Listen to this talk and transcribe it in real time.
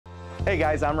Hey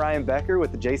guys, I'm Ryan Becker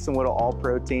with the Jason Whittle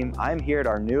All-Pro team. I'm here at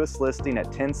our newest listing at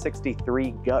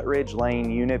 1063 Gutridge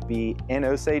Lane, Unit B in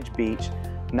Osage Beach.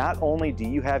 Not only do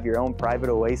you have your own private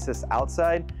oasis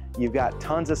outside, you've got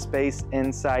tons of space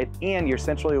inside, and you're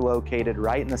centrally located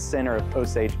right in the center of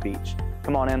Osage Beach.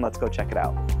 Come on in, let's go check it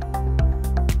out.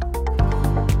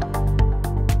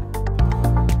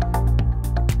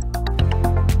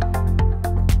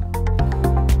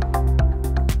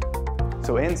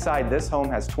 So inside, this home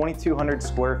has 2,200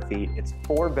 square feet. It's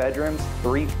 4 bedrooms,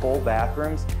 3 full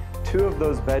bathrooms. 2 of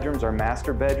those bedrooms are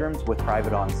master bedrooms with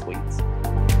private en-suites.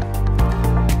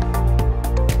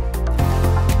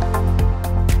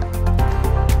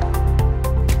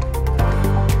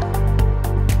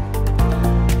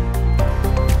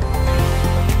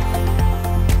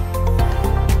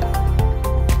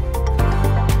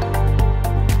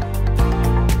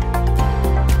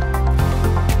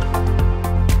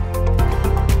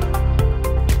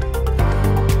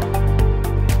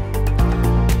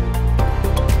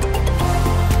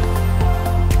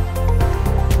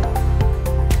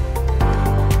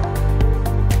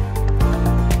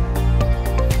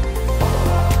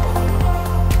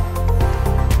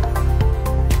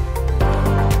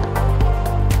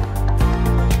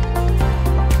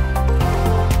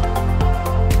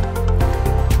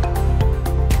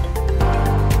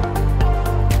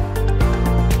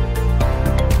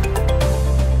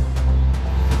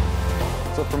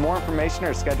 So for more information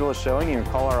or schedule a showing, you can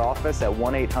call our office at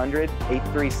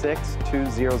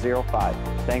 1-800-836-2005.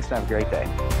 Thanks and have a great day.